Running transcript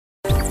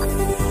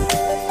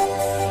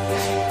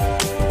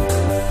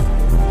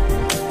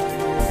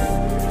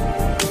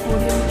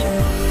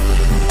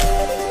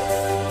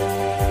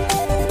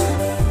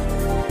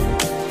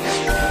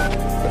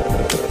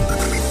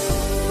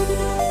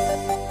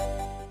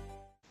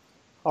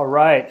All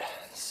right.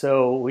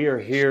 So we are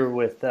here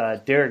with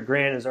Derek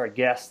Grant as our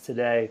guest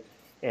today,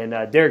 and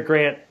Derek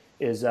Grant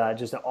is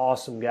just an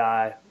awesome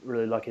guy.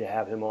 Really lucky to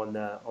have him on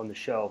the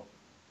show,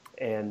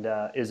 and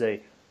is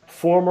a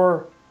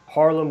former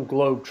Harlem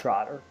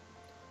Globetrotter,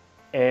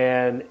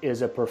 and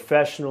is a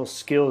professional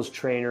skills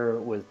trainer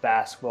with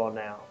basketball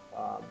now.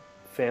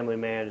 Family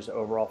man, just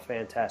overall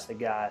fantastic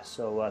guy.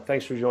 So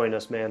thanks for joining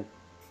us, man.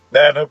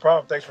 Nah, no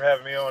problem. Thanks for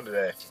having me on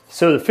today.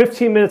 So the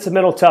 15 minutes of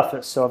mental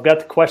toughness. So I've got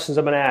the questions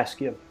I'm going to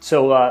ask you.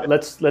 So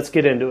let's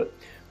get into it.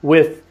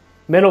 With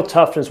mental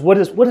toughness, what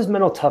does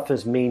mental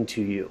toughness mean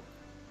to you?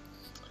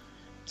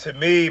 To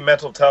me,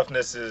 mental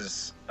toughness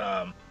is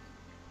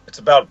it's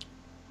about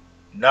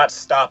not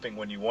stopping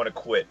when you want to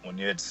quit, when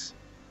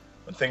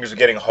things are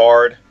getting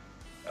hard,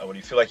 when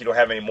you feel like you don't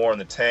have any more in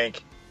the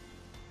tank.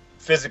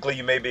 Physically,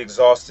 you may be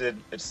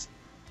exhausted. It's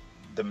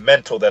the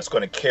mental that's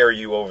going to carry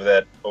you over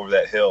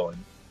that hill.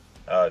 And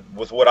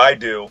with what I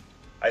do,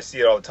 I see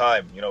it all the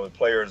time. You know, the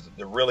players,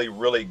 the really,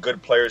 really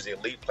good players, the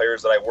elite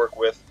players that I work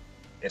with,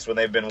 it's when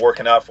they've been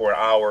working out for an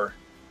hour,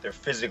 they're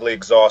physically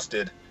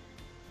exhausted,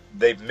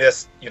 they've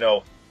missed,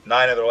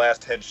 9 of their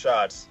last 10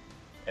 shots,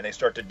 and they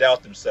start to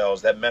doubt themselves.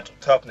 That mental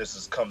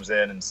toughness comes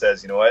in and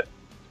says, you know what,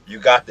 you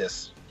got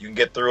this. You can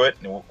get through it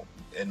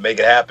and make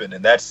it happen.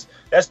 And that's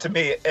to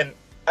me. And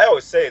I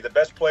always say the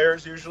best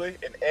players usually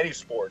in any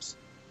sports,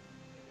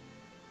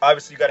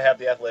 obviously you got to have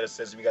the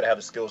athleticism, you got to have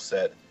the skill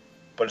set,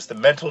 but it's the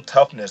mental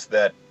toughness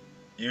that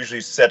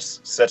usually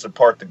sets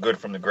apart the good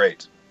from the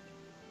great.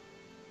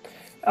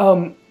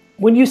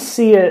 When you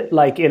see it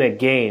like in a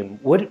game,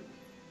 what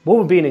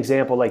would be an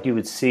example like you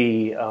would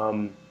see?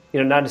 Not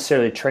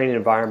necessarily a training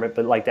environment,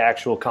 but like the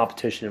actual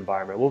competition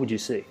environment. What would you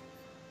see?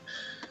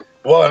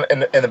 Well, in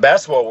the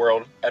basketball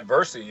world,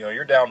 adversity,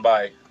 you're down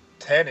by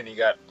 10 and you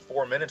got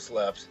 4 minutes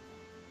left.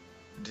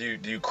 Do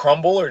you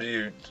crumble, or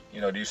do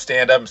you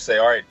stand up and say,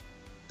 all right,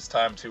 it's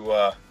time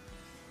to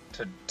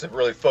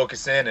really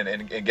focus in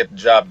and get the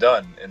job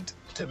done? And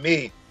to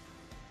me,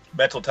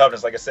 mental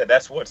toughness, like I said,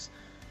 that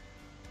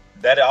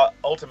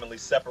ultimately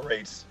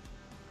separates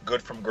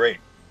good from great.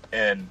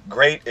 And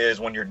great is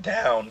when you're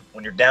down,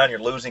 you're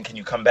losing, can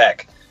you come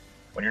back?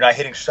 When you're not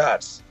hitting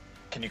shots,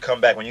 can you come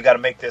back? When you got to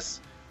make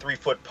this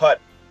 3-foot putt,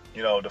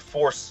 to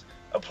force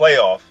a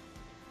playoff,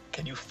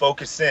 can you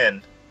focus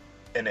in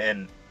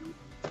and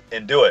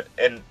do it?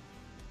 And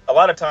a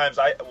lot of times,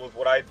 with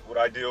what I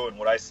do and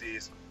what I see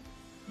is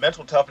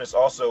mental toughness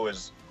also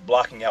is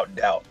blocking out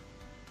doubt.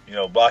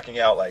 Blocking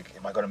out, like,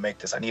 am I going to make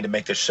this? I need to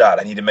make this shot.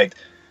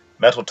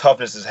 Mental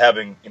toughness is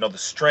having, the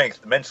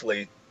strength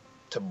mentally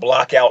to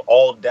block out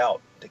all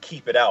doubt, to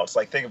keep it out. It's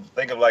like,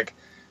 think of like,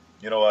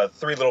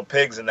 3 little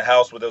pigs in the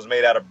house that was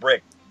made out of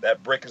brick.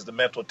 That brick is the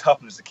mental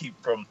toughness to keep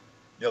from,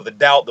 the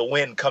doubt, the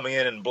wind coming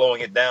in and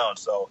blowing it down.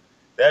 So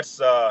that's,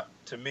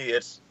 to me,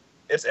 it's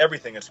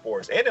everything in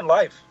sports and in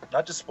life,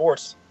 not just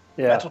sports.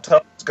 Yeah. Mental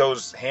toughness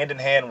goes hand in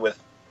hand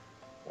with,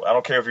 I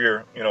don't care if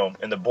you're,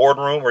 in the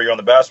boardroom or you're on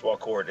the basketball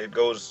court. It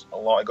goes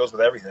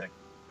with everything.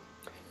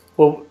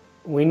 Well,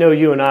 we know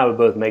you and I would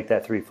both make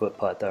that 3-foot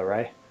putt, though,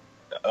 right?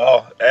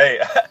 Oh,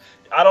 hey,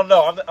 I don't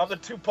know. I'm the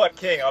 2-putt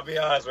king. I'll be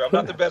honest with you.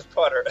 I'm not the best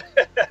putter.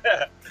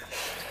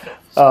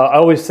 I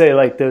always say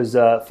like those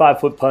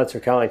 5-foot putts are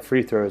kind of like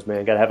free throws,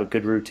 man. Got to have a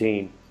good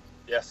routine.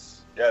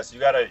 Yes. You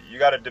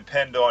gotta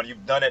depend on.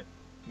 You've done it.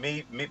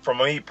 For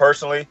me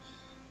personally,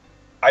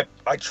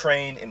 I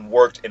trained and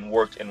worked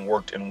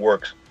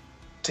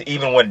to,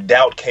 even when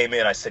doubt came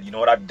in, I said, you know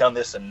what, I've done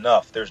this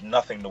enough. There's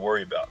nothing to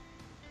worry about.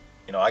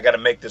 I got to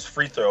make this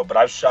free throw, but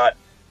I've shot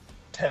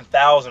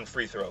 10,000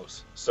 free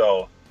throws.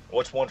 So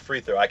what's one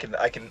free throw? I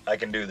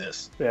can do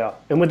this. Yeah.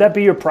 And would that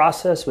be your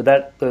process? Would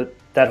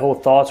that whole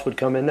thoughts would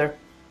come in there?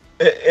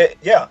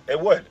 Yeah, it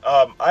would.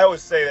 I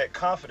always say that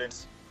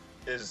confidence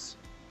is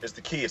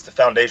the key. It's the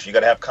foundation. You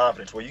got to have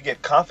confidence. Well, you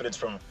get confidence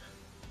from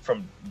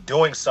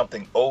doing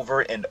something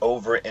over and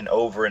over and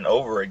over and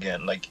over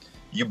again. Like,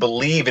 you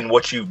believe in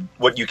what you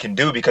can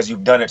do because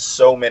you've done it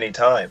so many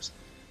times.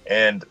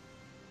 And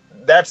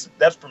that's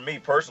for me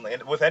personally.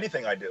 And with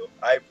anything I do,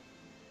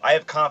 I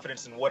have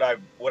confidence in what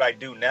I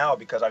do now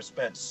because I've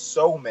spent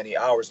so many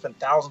hours, spent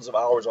thousands of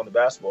hours on the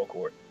basketball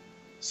court.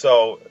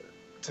 So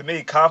to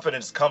me,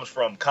 confidence comes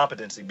from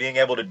competency, being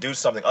able to do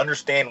something,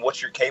 understand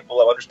what you're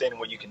capable of, understanding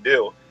what you can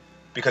do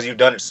because you've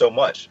done it so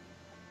much.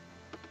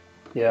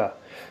 Yeah.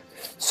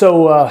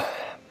 So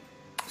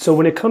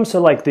when it comes to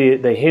like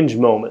the hinge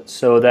moments,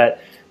 so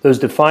that those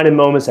defining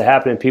moments that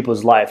happen in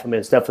people's life, I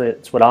mean,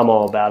 it's what I'm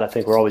all about. I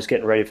think we're always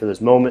getting ready for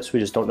those moments. We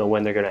just don't know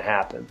when they're going to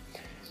happen.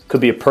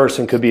 Could be a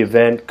person, could be an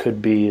event,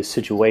 could be a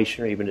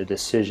situation, or even a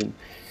decision.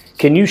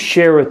 Can you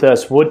share with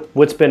us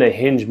what's been a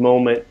hinge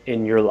moment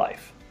in your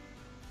life?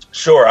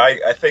 Sure.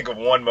 I think of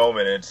one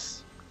moment.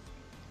 It's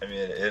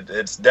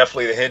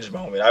definitely the hinge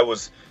moment. I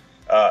was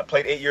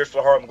played 8 years for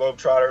the Harlem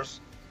Globetrotters.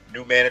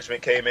 New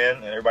management came in,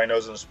 and everybody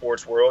knows in the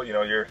sports world,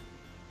 your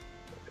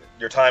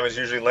time is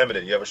usually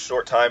limited. You have a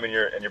short time in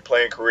your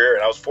playing career,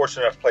 and I was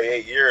fortunate enough to play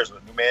 8 years.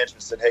 But new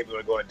management said, "Hey, we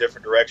want to go in a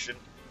different direction."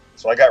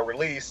 So I got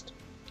released.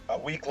 A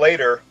week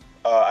later,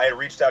 I had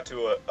reached out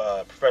to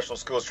a professional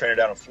skills trainer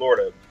down in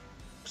Florida.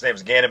 His name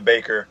is Gannon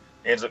Baker.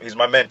 He's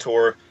my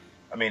mentor.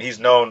 I mean, he's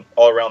known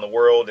all around the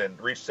world, and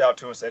reached out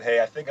to him and said,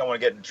 hey, I think I want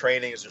to get into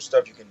training. Is there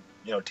stuff you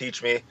can,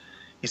 teach me?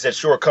 He said,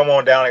 sure, come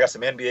on down. I got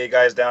some NBA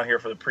guys down here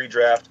for the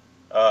pre-draft.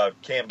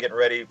 Cam, getting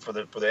ready for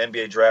the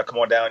NBA draft. Come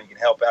on down. You can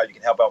help out. You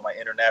can help out my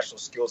international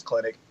skills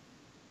clinic.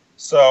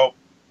 So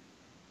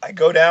I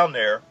go down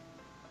there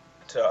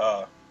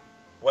to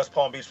West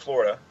Palm Beach,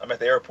 Florida. I'm at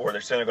the airport.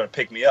 They're saying they're going to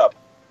pick me up,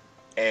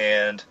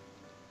 and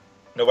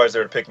nobody's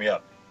there to pick me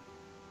up.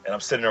 And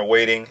I'm sitting there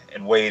waiting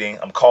and waiting.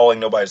 I'm calling.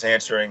 Nobody's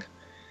answering.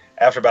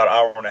 After about an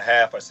hour and a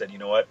half, I said, you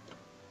know what?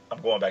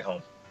 I'm going back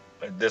home.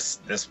 This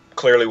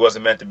clearly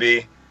wasn't meant to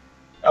be.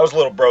 I was a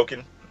little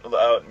broken, a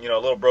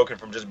little broken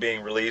from just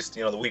being released,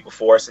 the week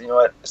before. I said, you know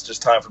what? It's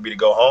just time for me to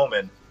go home.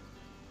 And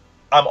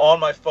I'm on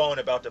my phone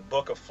about to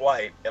book a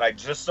flight, and I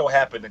just so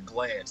happened to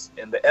glance.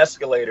 In the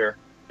escalator,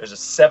 there's a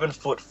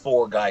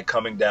 7'4" guy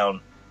coming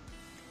down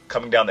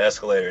the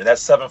escalator. And that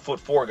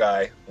 7'4"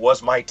 guy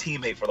was my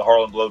teammate for the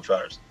Harlem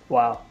Globetrotters.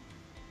 Wow.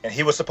 And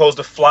he was supposed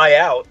to fly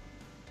out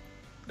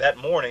that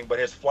morning, but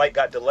his flight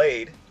got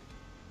delayed.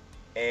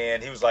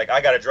 And he was like,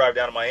 I got to drive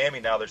down to Miami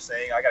now. They're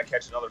saying I got to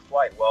catch another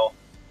flight. Well,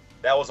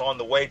 that was on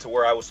the way to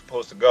where I was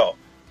supposed to go.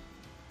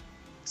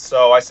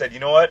 So I said, you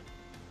know what?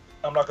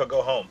 I'm not going to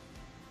go home.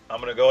 I'm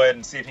going to go ahead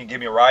and see if he can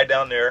give me a ride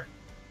down there.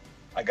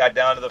 I got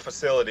down to the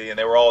facility, and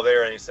they were all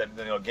there. And he said,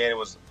 Gannon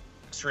was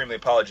extremely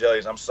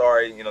apologetic. I'm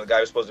sorry. The guy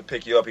who was supposed to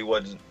pick you up, he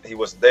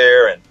wasn't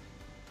there.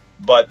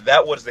 But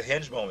that was the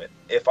hinge moment.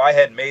 If I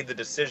had made the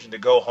decision to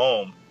go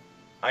home,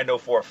 I know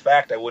for a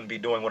fact I wouldn't be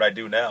doing what I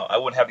do now. I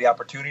wouldn't have the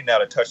opportunity now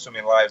to touch so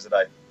many lives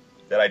that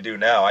I do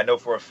now. I know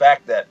for a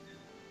fact that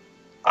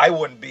I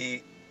wouldn't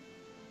be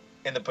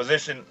in the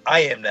position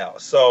I am now.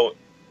 So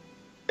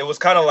it was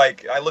kind of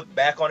like, I look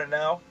back on it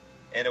now,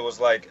 and it was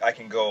like, I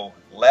can go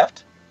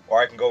left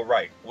or I can go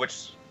right.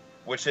 Which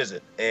is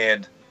it?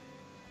 And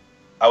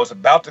I was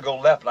about to go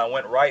left, and I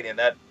went right, and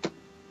that,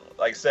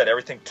 like I said,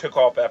 everything took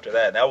off after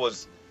that. And that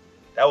was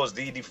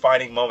the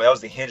defining moment. That was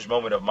the hinge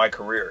moment of my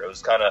career. It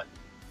was kind of,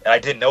 and I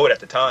didn't know it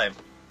at the time,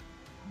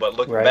 but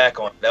looking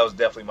back on it, that was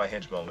definitely my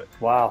hinge moment.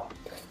 Wow.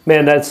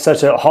 Man, that's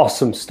such an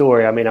awesome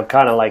story. I mean, I'm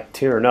kind of like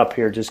tearing up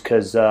here just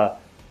because,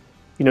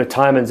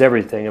 timing's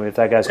everything. I mean, if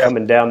that guy's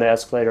coming down the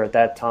escalator at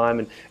that time.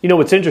 And,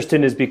 what's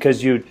interesting is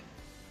because you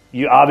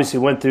obviously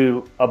went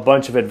through a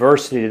bunch of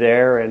adversity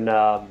there. And,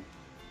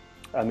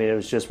 it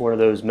was just one of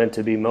those meant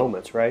to be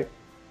moments, right?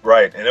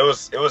 Right. And it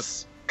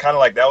was kind of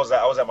like I was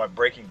at my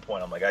breaking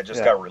point. I'm like, I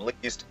just got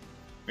released.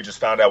 We just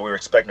found out we were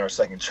expecting our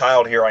second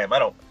child. Here I am.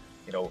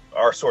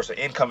 Our source of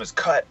income is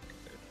cut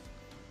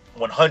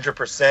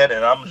 100%.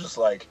 And I'm just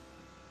like,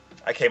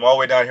 I came all the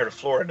way down here to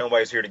Florida.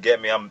 Nobody's here to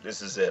get me.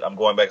 This is it. I'm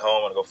going back home.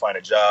 I'm going to go find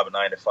a job, a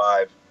 9 to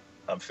 5.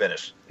 I'm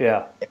finished.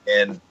 Yeah.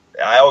 And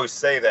I always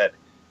say that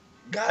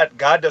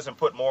God doesn't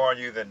put more on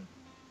you than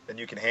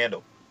you can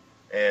handle.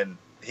 And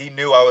he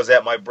knew I was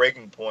at my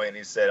breaking point. And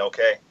he said,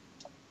 okay,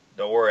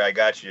 don't worry. I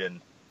got you. And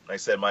like I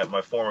said,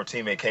 my former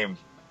teammate came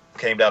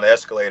down the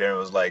escalator, and it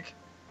was like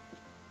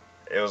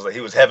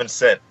he was heaven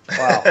sent.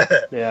 Wow.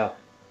 Yeah.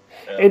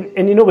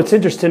 And what's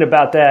interesting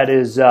about that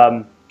is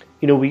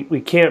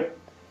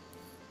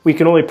we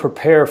can only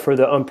prepare for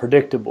the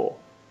unpredictable,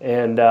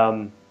 and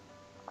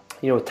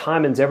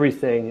timing's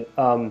everything.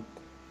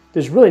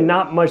 There's really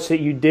not much that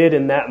you did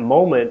in that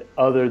moment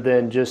other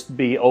than just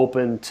be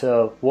open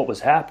to what was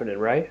happening,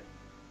 right?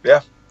 Yeah,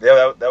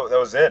 that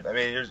was it. I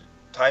mean,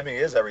 timing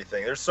is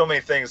everything. There's so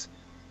many things.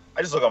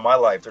 I just look at my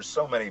life. There's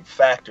so many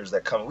factors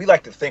that come. We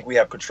like to think we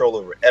have control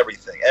over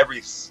everything.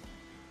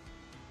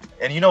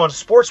 And in the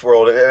sports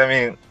world, I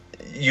mean,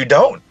 you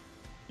don't.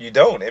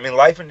 I mean,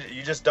 life, and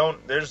you just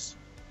don't. There's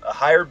a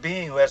higher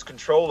being who has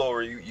control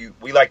over you.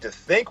 We like to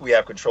think we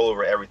have control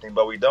over everything,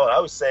 but we don't. I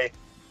would say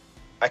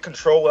I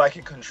control what I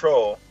can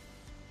control,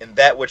 and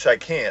that which I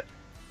can't,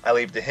 I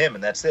leave to him,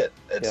 and that's it.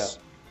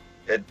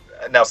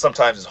 Now,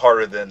 sometimes it's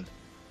harder than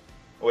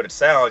what it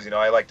sounds.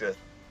 I like to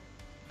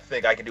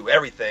think I can do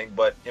everything,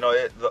 but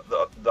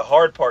the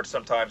hard part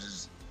sometimes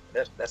is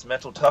that's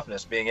mental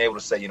toughness, being able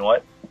to say, you know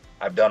what,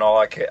 I've done all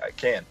I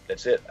can.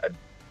 That's it.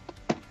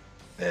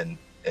 And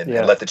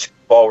let the chips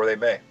fall where they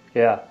may.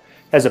 Yeah,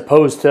 as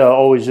opposed to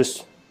always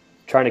just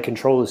trying to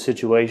control the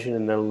situation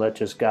and then let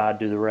just God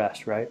do the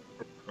rest, right?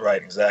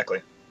 Right,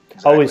 exactly.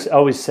 Always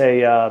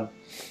say,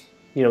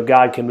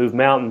 God can move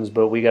mountains,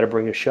 but we got to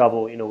bring a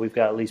shovel. We've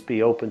got to at least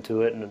be open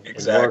to it and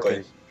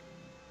exactly.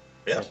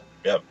 And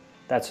Yep.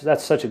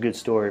 That's such a good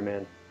story,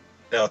 man.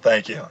 No,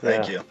 thank you.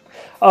 Thank you.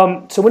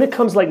 So when it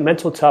comes like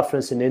mental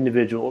toughness in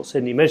individuals,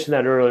 and you mentioned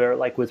that earlier,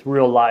 like with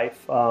real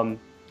life,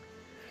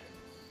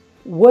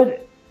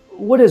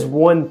 what is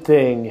one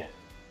thing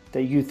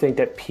that you think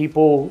that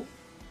people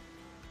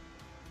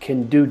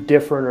can do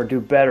different or do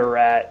better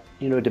at,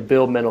 to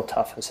build mental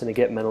toughness and to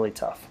get mentally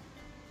tough?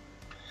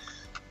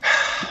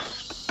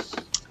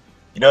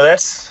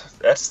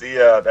 That's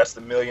the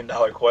 $1 million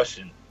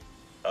question.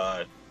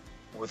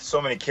 With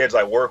so many kids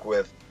I work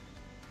with,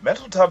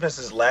 mental toughness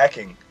is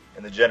lacking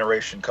in the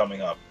generation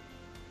coming up.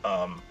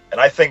 And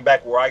I think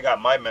back where I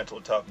got my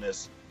mental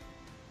toughness,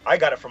 I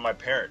got it from my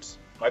parents.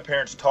 My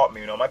parents taught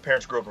me, my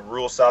parents grew up in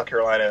rural South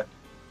Carolina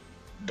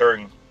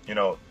during,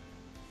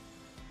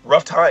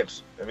 rough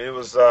times. I mean, it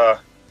was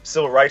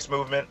civil rights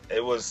movement.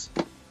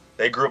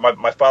 They grew up,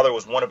 my father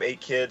was one of 8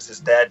 kids. His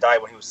dad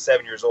died when he was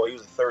 7 years old. He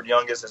was the third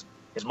youngest.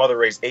 His mother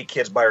raised 8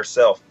 kids by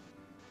herself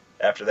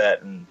after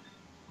that. And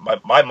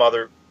my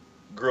mother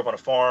grew up on a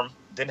farm,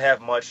 didn't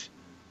have much.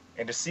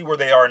 And to see where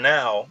they are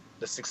now,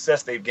 the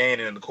success they've gained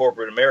in the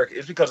corporate America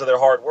is because of their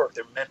hard work,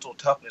 their mental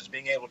toughness,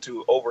 being able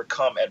to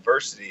overcome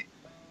adversity.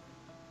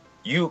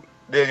 The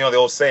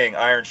old saying,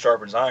 iron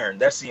sharpens iron.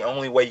 That's the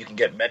only way you can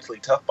get mentally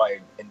tough, by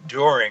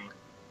enduring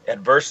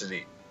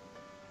adversity.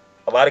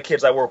 A lot of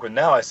kids I work with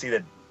now, I see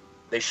that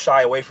they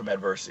shy away from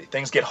adversity.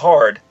 Things get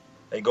hard,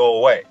 they go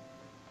away.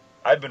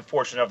 I've been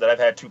fortunate enough that I've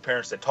had 2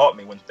 parents that taught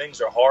me when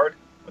things are hard,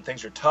 when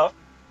things are tough,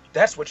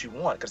 that's what you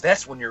want, because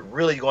that's when you're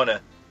really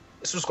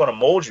this is going to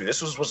mold you.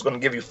 This is what's going to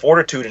give you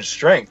fortitude and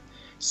strength.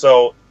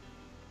 So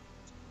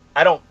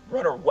I don't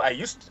run away. I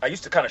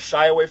used to kind of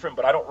shy away from it,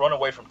 but I don't run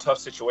away from tough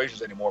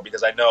situations anymore,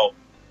 because I know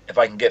if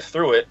I can get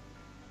through it,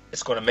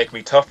 it's going to make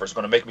me tougher. It's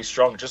going to make me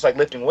stronger. Just like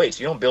lifting weights.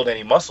 You don't build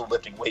any muscle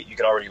lifting weight you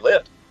can already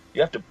lift.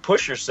 You have to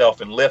push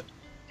yourself and lift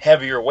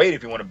heavier weight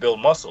if you want to build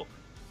muscle.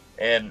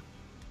 And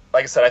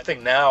like I said, I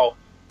think now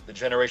the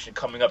generation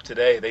coming up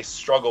today, they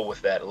struggle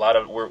with that. A lot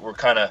of we're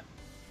kind of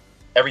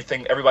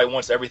everything. Everybody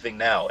wants everything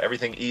now,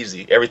 everything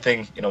easy,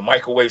 everything,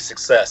 microwave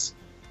success.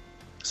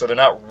 So they're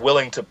not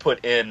willing to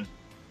put in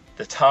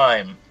the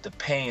time, the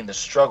pain, the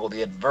struggle,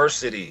 the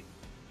adversity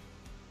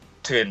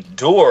to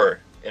endure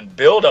and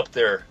build up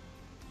their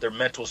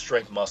mental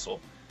strength muscle.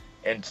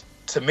 And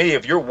to me,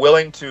 if you're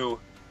willing to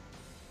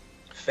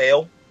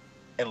fail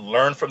and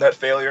learn from that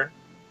failure,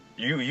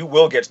 you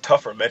will get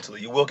tougher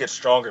mentally. You will get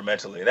stronger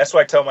mentally. And that's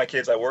why I tell my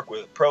kids I work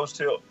with, pros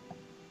too.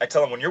 I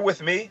tell them, when you're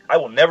with me, I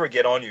will never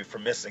get on you for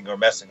missing or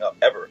messing up,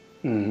 ever.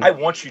 Mm-hmm. I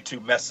want you to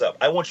mess up.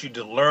 I want you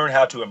to learn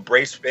how to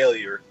embrace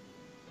failure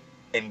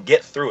and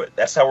get through it.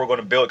 That's how we're going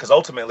to build it. Because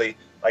ultimately,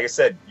 like I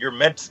said, your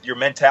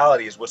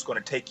mentality is what's going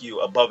to take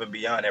you above and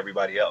beyond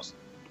everybody else.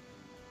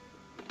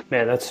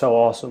 Man, that's so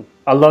awesome.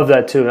 I love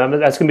that too.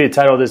 That's going to be the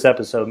title of this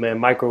episode, man.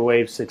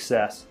 Microwave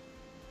success.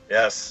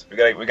 Yes, we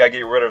gotta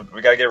get rid of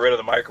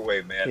the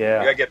microwave, man. Yeah.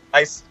 We gotta get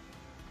nice,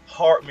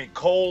 hard.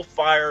 coal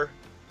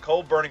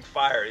burning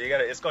fire.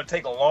 It's going to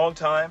take a long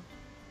time,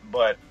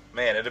 but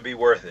man, it'll be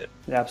worth it.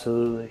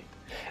 Absolutely.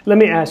 Let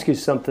me ask you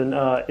something.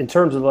 In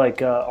terms of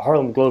like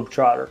Harlem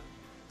Globetrotter,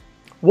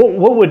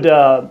 what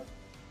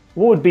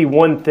would be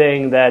one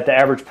thing that the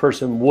average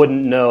person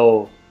wouldn't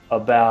know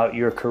about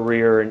your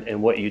career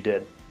and what you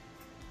did?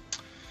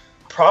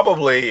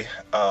 Probably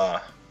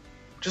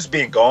just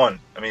being gone.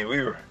 I mean,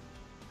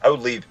 I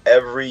would leave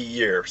every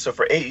year. So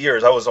for 8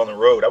 years, I was on the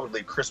road. I would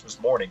leave Christmas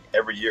morning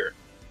every year.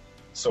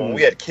 So when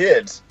we had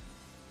kids,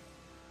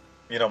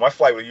 my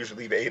flight would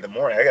usually leave at 8 in the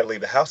morning. I got to leave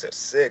the house at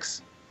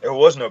 6. There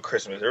was no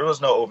Christmas. There was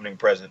no opening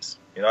presents.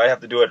 I'd have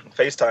to do it on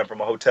FaceTime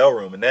from a hotel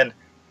room. And then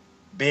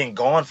being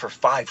gone for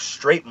 5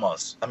 straight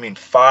months. I mean,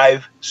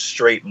 5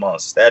 straight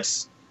months.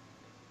 That's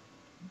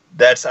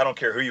I don't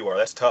care who you are.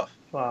 That's tough.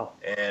 Wow.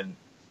 And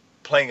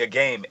playing a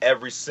game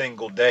every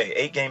single day,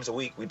 8 games a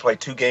week. We play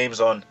 2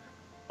 games on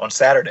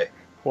Saturday.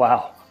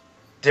 Wow.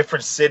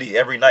 Different city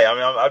every night. I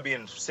mean, I'd be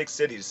in 6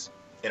 cities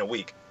in a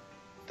week.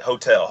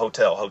 Hotel.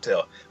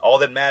 All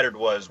that mattered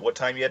was what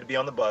time you had to be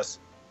on the bus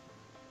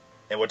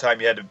and what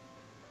time you had to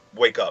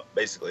wake up,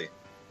 basically.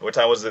 What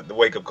time was the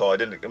wake-up call?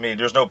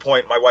 There's no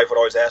point. My wife would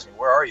always ask me,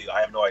 where are you?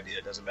 I have no idea.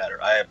 It doesn't matter.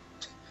 I'm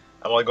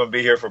only going to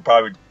be here for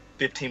probably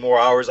 15 more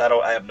hours.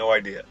 I have no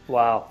idea.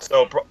 Wow.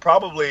 So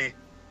probably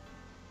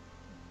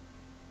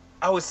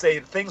I would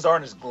say things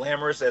aren't as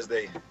glamorous as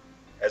they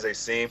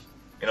seem.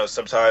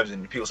 Sometimes,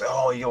 and people say,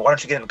 "Oh, why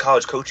don't you get into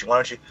college coaching? Why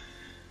don't you?"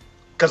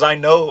 Because I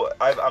know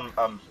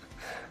I'm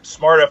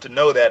smart enough to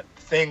know that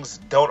things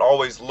don't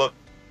always look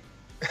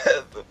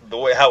the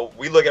way how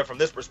we look at it from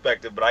this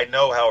perspective, but I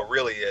know how it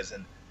really is,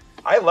 and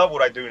I love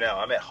what I do now.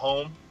 I'm at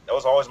home. That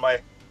was always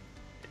my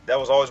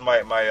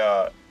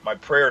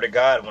prayer to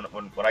God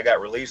when I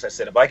got released. I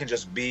said, if I can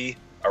just be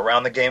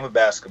around the game of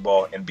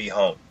basketball and be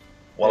home.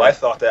 Well, I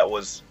thought that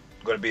was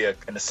going to be an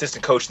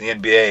assistant coach in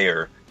the NBA,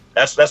 or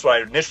that's what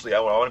I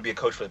want to be a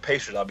coach for the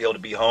Pacers. I'll be able to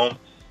be home.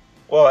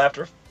 Well,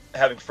 after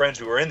having friends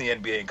who are in the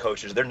NBA and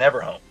coaches, they're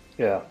never home.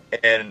 Yeah.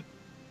 And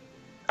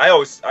I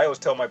always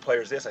tell my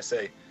players this. I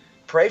say,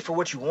 pray for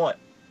what you want.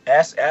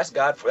 Ask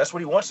God for. That's what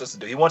He wants us to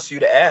do. He wants you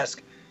to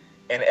ask.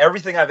 And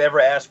everything I've ever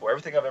asked for,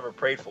 everything I've ever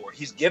prayed for,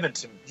 He's given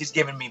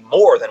me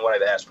more than what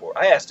I've asked for.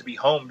 I asked to be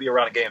home, be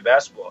around a game of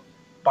basketball.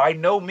 By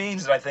no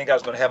means did I think I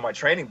was going to have my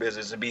training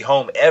business and be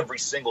home every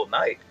single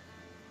night.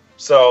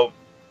 So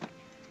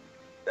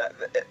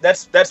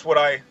that's what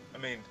I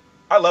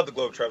love the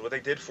Globetrotters. What they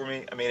did for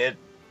me,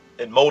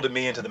 it molded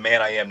me into the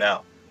man I am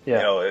now.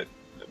 Yeah.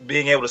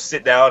 Being able to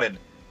sit down and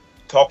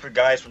talk to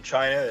guys from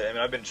China.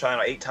 I've been to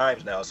China 8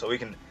 times now, so we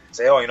can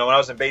say, when I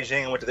was in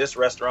Beijing, I went to this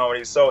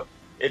restaurant. So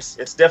it's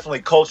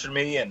definitely cultured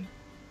me, and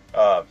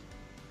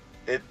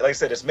like I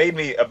said, it's made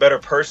me a better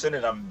person,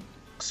 and I'm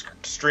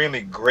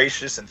extremely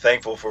gracious and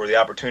thankful for the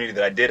opportunity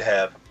that I did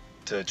have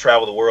to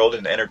travel the world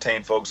and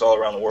entertain folks all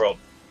around the world.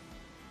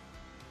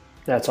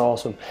 That's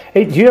awesome.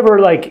 Hey, do you ever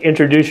like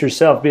introduce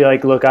yourself? Be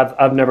like, look,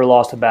 I've never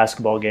lost a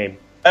basketball game.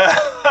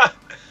 I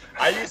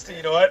used to,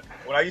 you know what?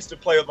 When I used to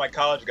play with my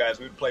college guys,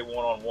 we would play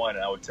one-on-one,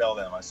 and I would tell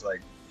them, I was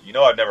like,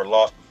 I've never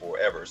lost before,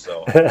 ever.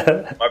 So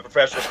my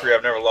professional career,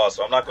 I've never lost,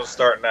 so I'm not going to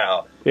start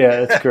now.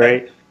 Yeah, that's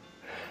great.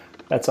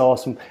 That's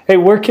awesome. Hey,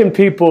 where can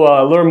people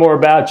learn more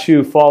about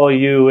you, follow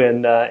you,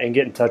 and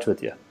get in touch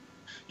with you?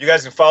 You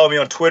guys can follow me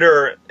on Twitter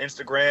or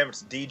Instagram.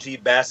 It's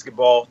DG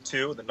Basketball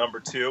 2, the number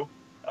 2. You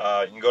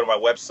can go to my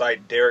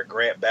website, Derek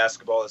Grant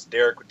Basketball. It's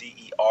Derek with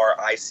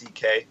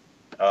DERICK,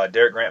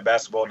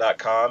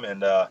 DerekGrantBasketball.com.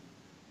 And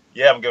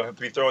I'm going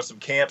to be throwing some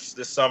camps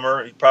this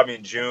summer. Probably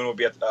in June. We'll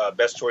be at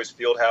Best Choice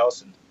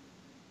Fieldhouse. And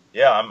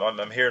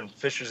I'm here in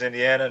Fishers,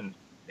 Indiana, and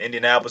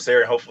Indianapolis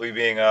area, and hopefully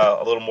being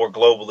a little more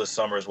global this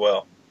summer as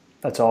well.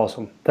 That's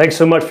awesome. Thanks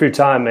so much for your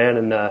time, man,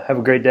 and have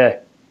a great day.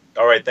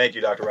 All right. Thank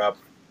you, Dr. Rob.